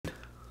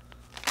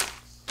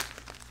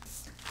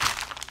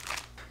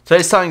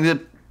Today's tying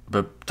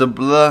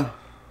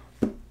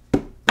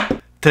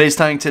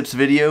tips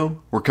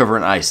video, we're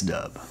covering ice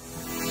dub.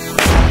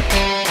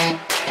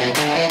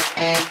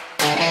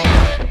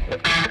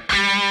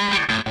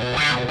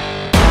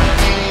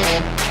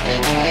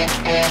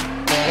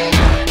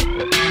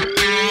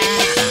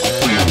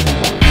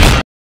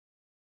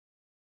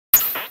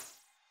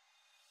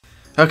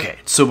 Okay,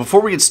 so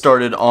before we get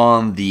started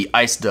on the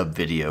ice dub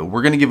video,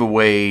 we're going to give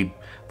away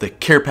the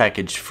care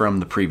package from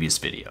the previous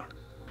video.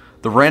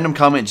 The random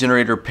comment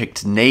generator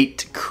picked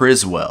Nate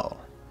Criswell.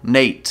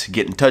 Nate,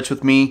 get in touch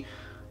with me,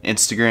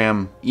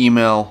 Instagram,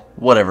 email,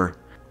 whatever.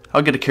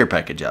 I'll get a care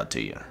package out to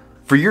you.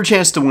 For your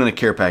chance to win a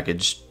care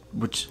package,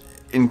 which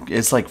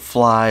it's like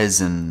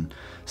flies and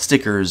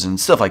stickers and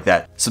stuff like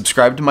that,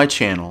 subscribe to my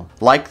channel,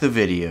 like the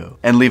video,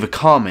 and leave a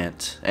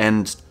comment,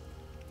 and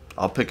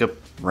I'll pick a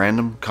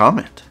random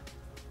comment.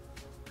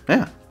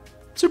 Yeah,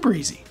 super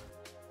easy.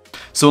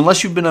 So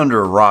unless you've been under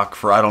a rock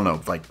for, I don't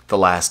know, like the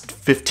last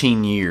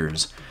 15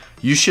 years,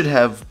 you should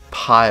have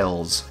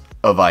piles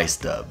of ice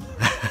dub.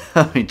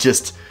 I mean,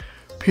 just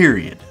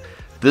period.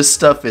 This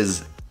stuff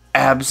is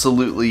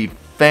absolutely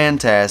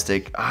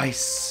fantastic. I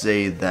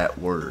say that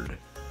word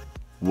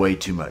way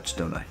too much,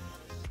 don't I?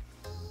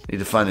 Need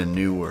to find a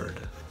new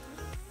word.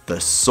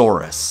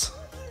 Thesaurus.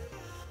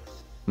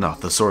 No,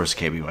 thesaurus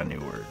can't be my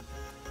new word.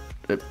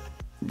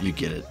 You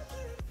get it.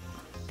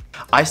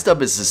 Ice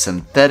dub is a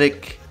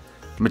synthetic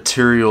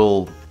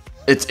material.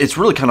 It's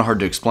really kind of hard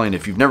to explain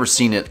if you've never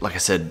seen it. Like I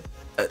said,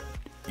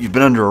 you've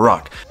been under a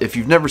rock. If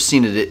you've never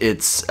seen it,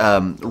 it's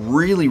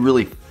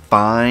really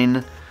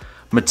fine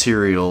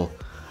material.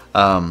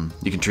 You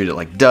can treat it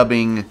like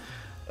dubbing.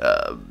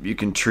 You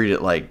can treat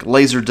it like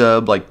laser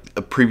dub, like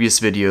a previous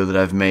video that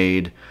I've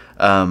made.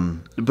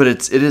 But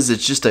it's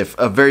just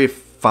a very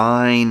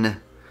fine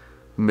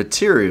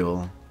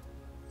material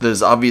that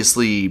is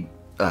obviously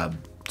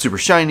super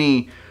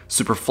shiny,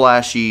 super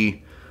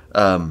flashy.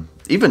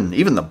 Even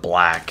the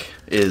black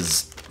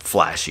is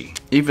flashy.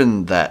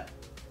 Even that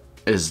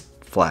is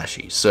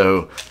flashy.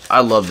 So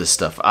I love this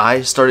stuff.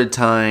 I started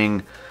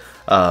tying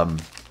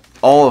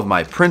all of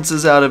my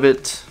princes out of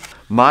it.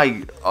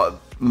 My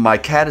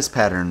caddis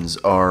patterns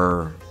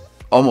are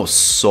almost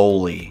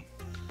solely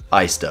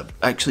ice dub.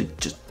 Actually,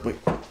 just wait.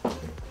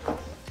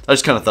 I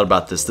just kind of thought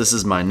about this. This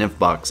is my nymph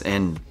box,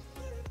 and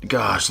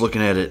gosh,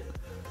 looking at it,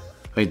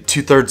 I mean,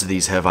 2/3 of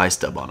these have ice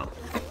dub on them.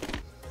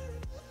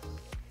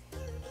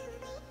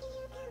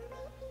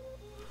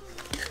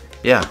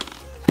 Yeah,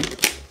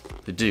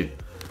 they do.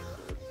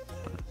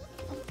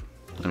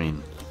 I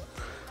mean,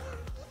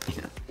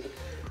 yeah.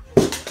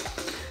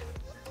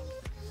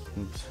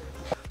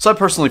 So I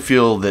personally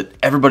feel that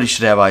everybody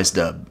should have ice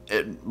dub.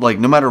 Like,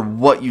 no matter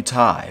what you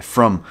tie,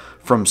 from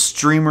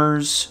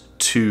streamers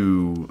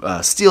to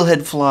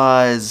steelhead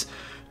flies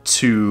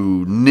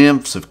to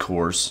nymphs, of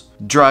course,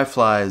 dry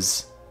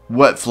flies,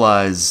 wet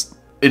flies.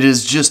 It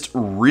is just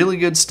really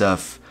good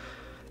stuff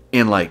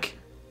in like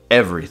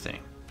everything.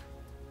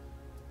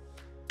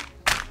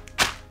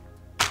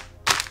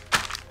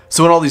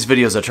 So in all these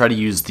videos, I try to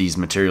use these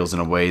materials in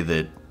a way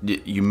that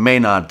you may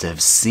not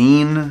have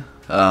seen.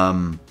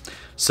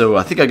 So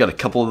I think I got a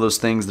couple of those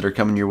things that are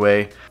coming your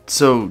way.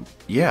 So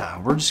yeah,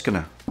 we're just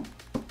gonna...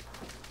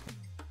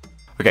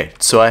 Okay,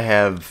 so I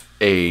have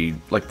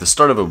like the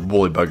start of a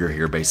woolly bugger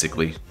here,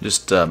 basically.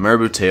 Just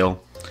marabou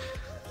tail.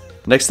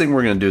 Next thing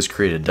we're gonna do is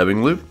create a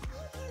dubbing loop.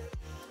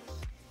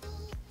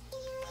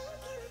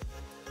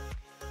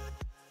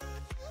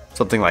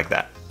 Something like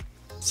that.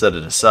 Set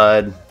it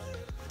aside.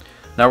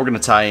 Now we're going to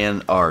tie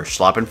in our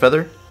schlappen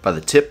feather by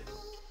the tip.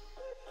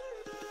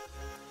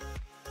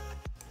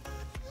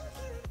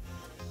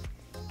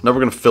 Now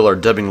we're going to fill our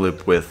dubbing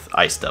loop with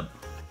ice dub.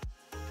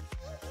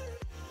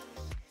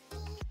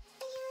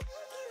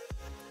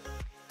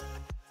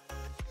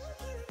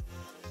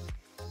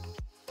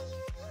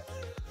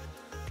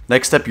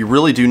 Next up, you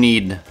really do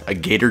need a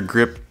gator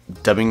grip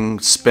dubbing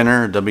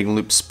spinner, dubbing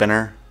loop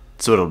spinner,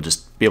 so it'll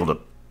just be able to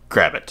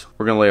grab it.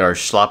 We're going to lay our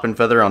schlappen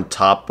feather on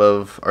top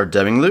of our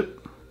dubbing loop.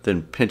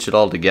 Then pinch it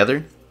all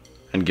together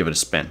and give it a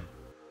spin.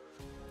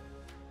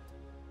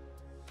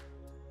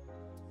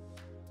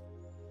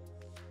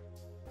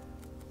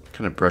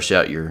 Kind of brush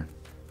out your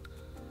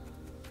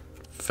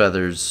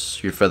feathers,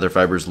 your feather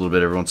fibers a little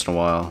bit every once in a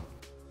while.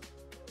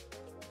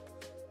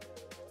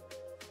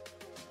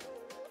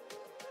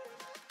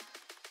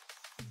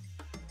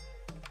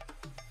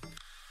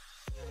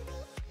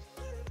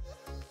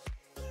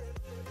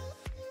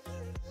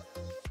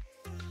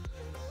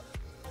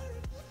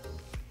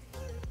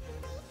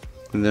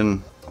 And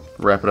then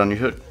wrap it on your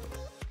hook.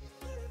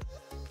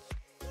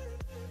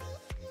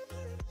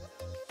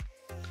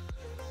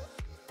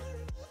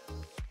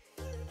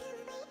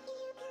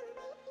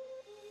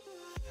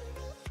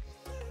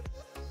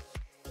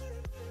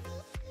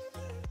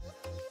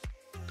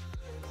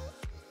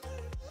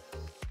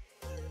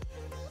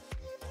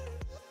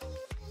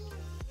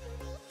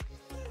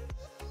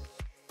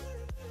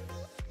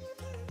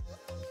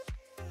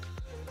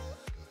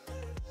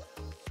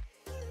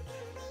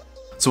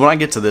 So when I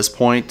get to this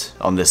point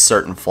on this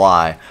certain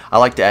fly, I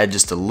like to add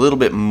just a little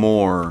bit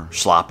more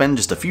schlappen,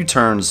 just a few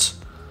turns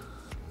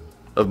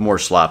of more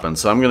schlappen.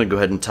 So I'm going to go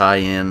ahead and tie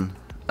in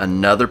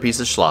another piece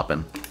of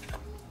schlappen.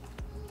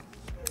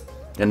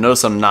 And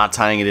notice I'm not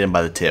tying it in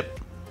by the tip.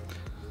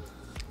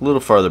 A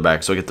little farther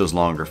back so I get those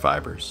longer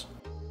fibers.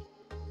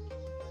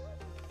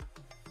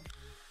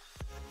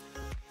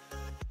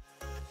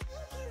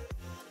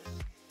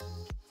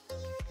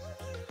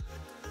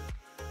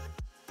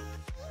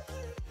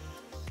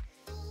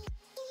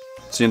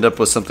 So you end up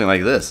with something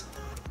like this.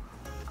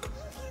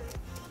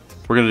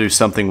 We're going to do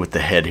something with the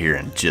head here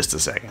in just a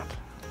second.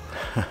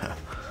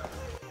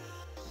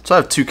 So I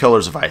have two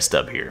colors of ice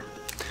dub here.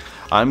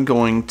 I'm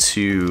going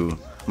to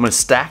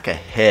stack a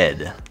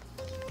head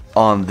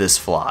on this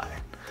fly.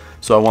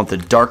 So I want the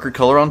darker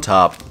color on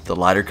top, the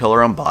lighter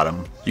color on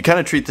bottom. You kind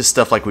of treat this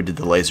stuff like we did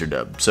the laser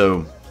dub.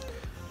 So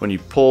when you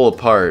pull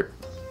apart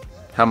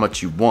how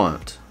much you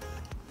want,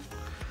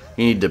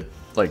 you need to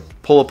like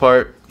pull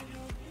apart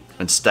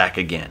and stack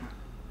again.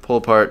 Pull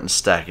apart and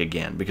stack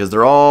again, because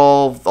they're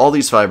all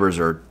these fibers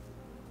are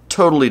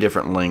totally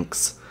different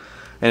lengths,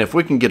 and if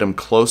we can get them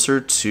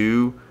closer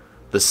to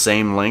the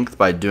same length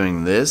by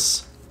doing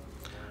this,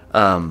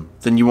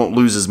 then you won't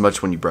lose as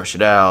much when you brush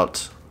it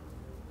out,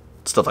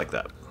 stuff like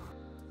that. So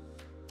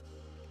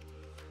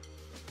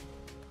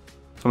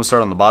I'm going to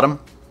start on the bottom,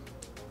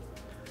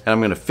 and I'm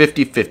going to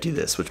 50-50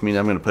 this, which means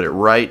I'm going to put it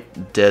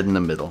right dead in the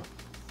middle.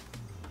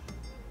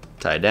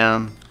 Tie it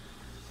down,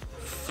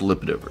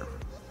 flip it over.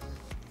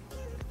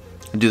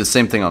 And do the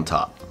same thing on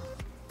top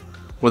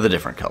with a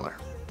different color.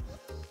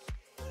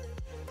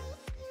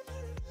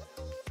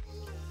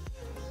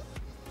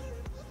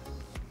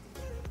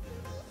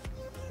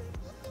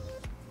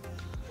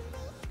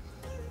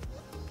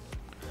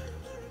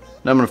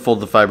 Now I'm going to fold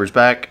the fibers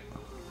back,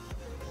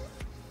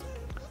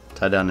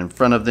 tie down in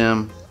front of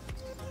them,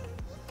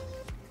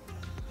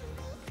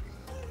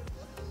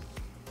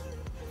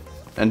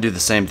 and do the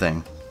same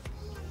thing.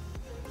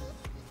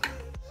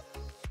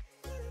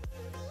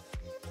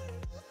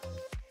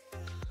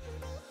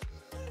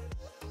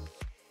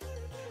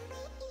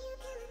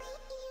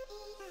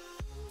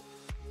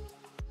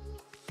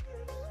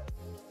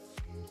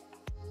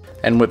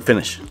 And whip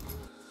finish.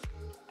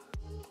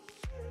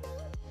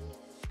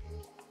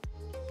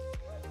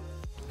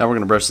 Now we're going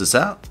to brush this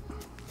out.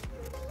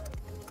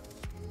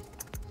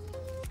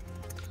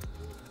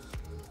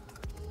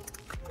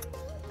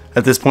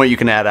 At this point you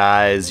can add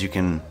eyes, you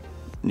can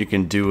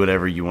do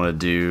whatever you want to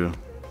do.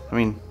 I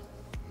mean,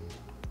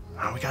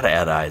 we got to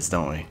add eyes,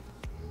 don't we?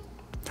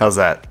 How's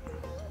that?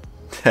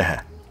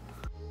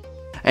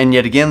 And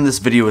yet again, this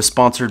video is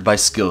sponsored by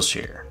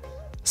Skillshare.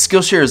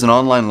 Skillshare is an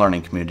online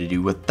learning community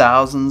with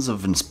thousands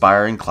of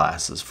inspiring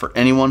classes for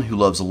anyone who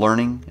loves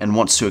learning and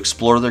wants to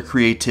explore their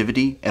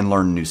creativity and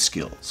learn new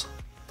skills.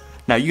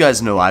 Now you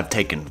guys know I've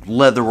taken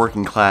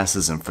leatherworking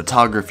classes and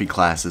photography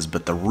classes,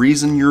 but the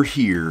reason you're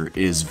here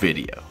is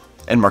video.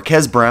 And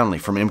Marquez Brownlee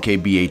from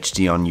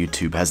MKBHD on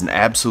YouTube has an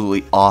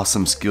absolutely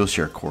awesome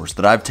Skillshare course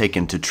that I've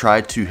taken to try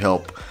to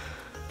help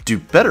do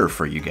better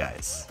for you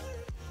guys.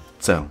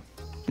 So,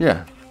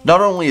 yeah. Not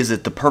only is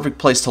it the perfect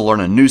place to learn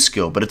a new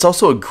skill, but it's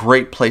also a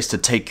great place to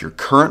take your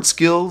current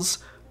skills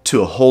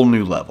to a whole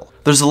new level.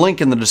 There's a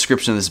link in the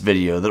description of this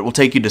video that will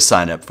take you to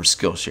sign up for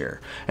Skillshare.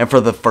 And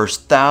for the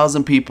first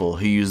 1,000 people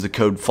who use the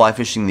code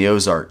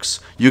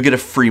FlyFishingTheOzarks, you'll get a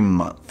free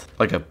month.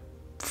 Like a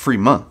free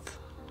month.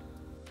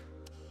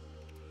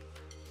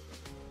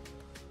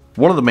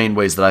 One of the main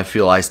ways that I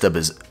feel ice dub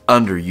is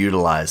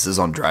underutilized is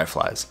on dry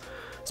flies.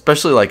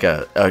 Especially like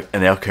an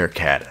elk hair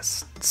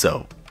caddis.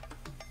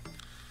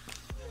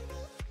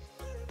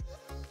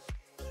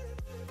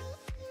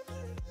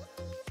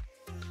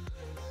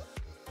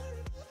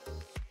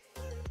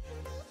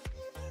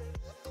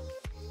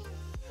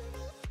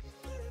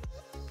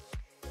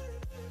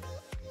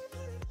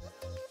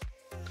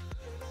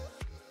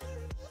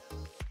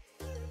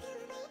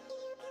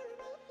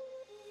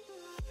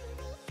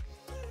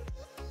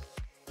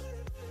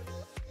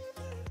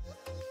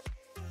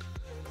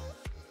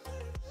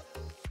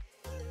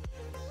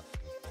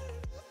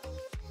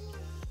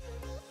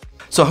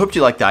 So I hope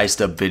you liked the ice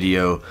dub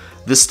video.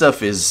 This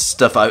stuff is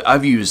stuff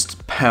I've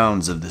used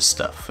pounds of this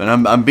stuff,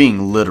 and I'm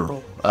being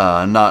literal.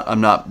 I'm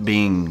not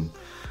being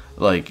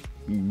like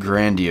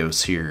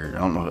grandiose here. I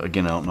don't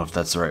know if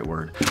that's the right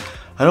word.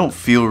 I don't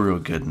feel real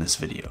good in this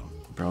video.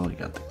 Probably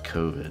got the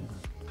COVID.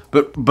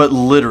 But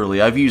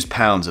literally, I've used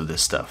pounds of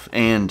this stuff,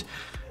 and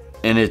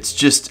it's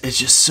just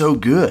so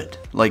good.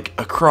 Like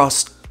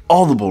across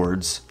all the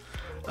boards,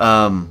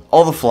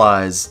 all the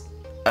flies.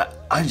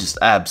 I just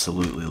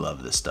absolutely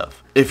love this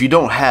stuff. If you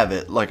don't have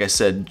it, like I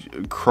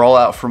said, crawl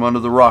out from under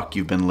the rock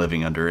you've been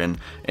living under and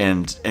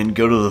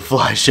go to the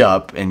fly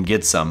shop and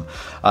get some.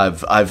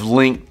 I've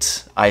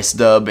linked ice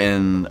dub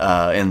in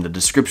the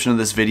description of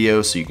this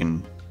video, so you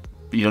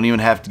don't even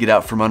have to get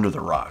out from under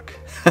the rock.